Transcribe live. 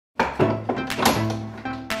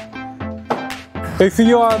If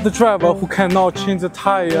you are the driver who cannot change the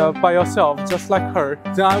tire by yourself, just like her,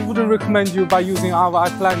 then I wouldn't recommend you by using our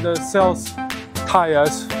Atlander sales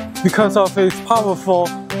tires because of its powerful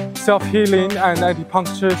self-healing and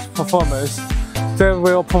anti-puncture performance. That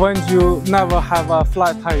will prevent you never have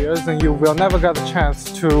flat tires and you will never get a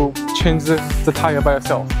chance to change the tire by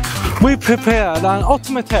yourself. We prepared an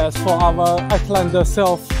ultimate test for our Atlander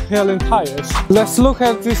self-healing tires. Let's look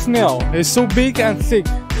at this nail. It's so big and thick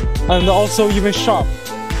and also even sharp.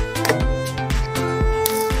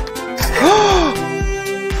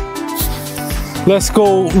 Let's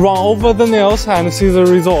go run over the nails and see the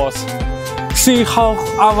results. See how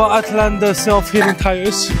our Atlander self-healing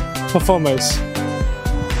tires performance.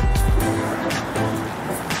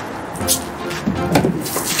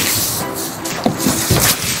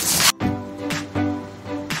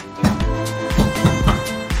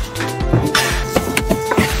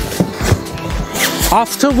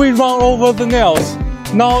 After we run over the nails,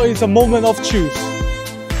 now is a moment of truth.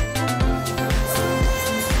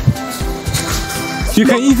 You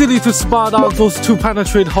can easily spot out those two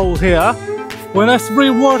penetrate holes here. When I spray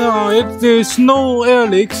water on it, there is no air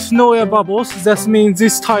leaks, no air bubbles. That means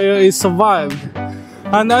this tire is survived.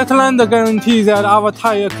 And Atlander guarantees that our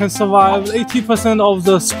tire can survive 80% of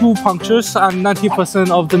the screw punctures and 90%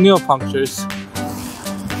 of the nail punctures.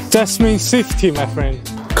 That means safety, my friend.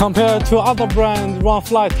 Compared to other brand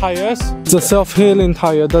run-flat tires, the self-healing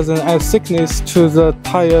tire doesn't add thickness to the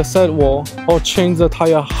tire sidewall or change the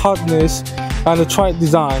tire hardness and the tread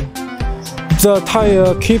design. The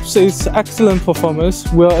tire keeps its excellent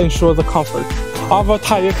performance, will ensure the comfort. Our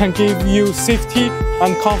tire can give you safety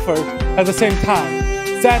and comfort at the same time.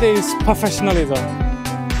 That is professionalism.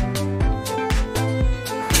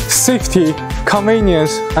 Safety,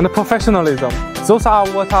 convenience, and professionalism. Those are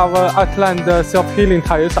what our Atlander self-healing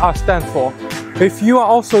tires stand for. If you are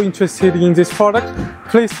also interested in this product,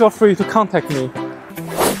 please feel free to contact me.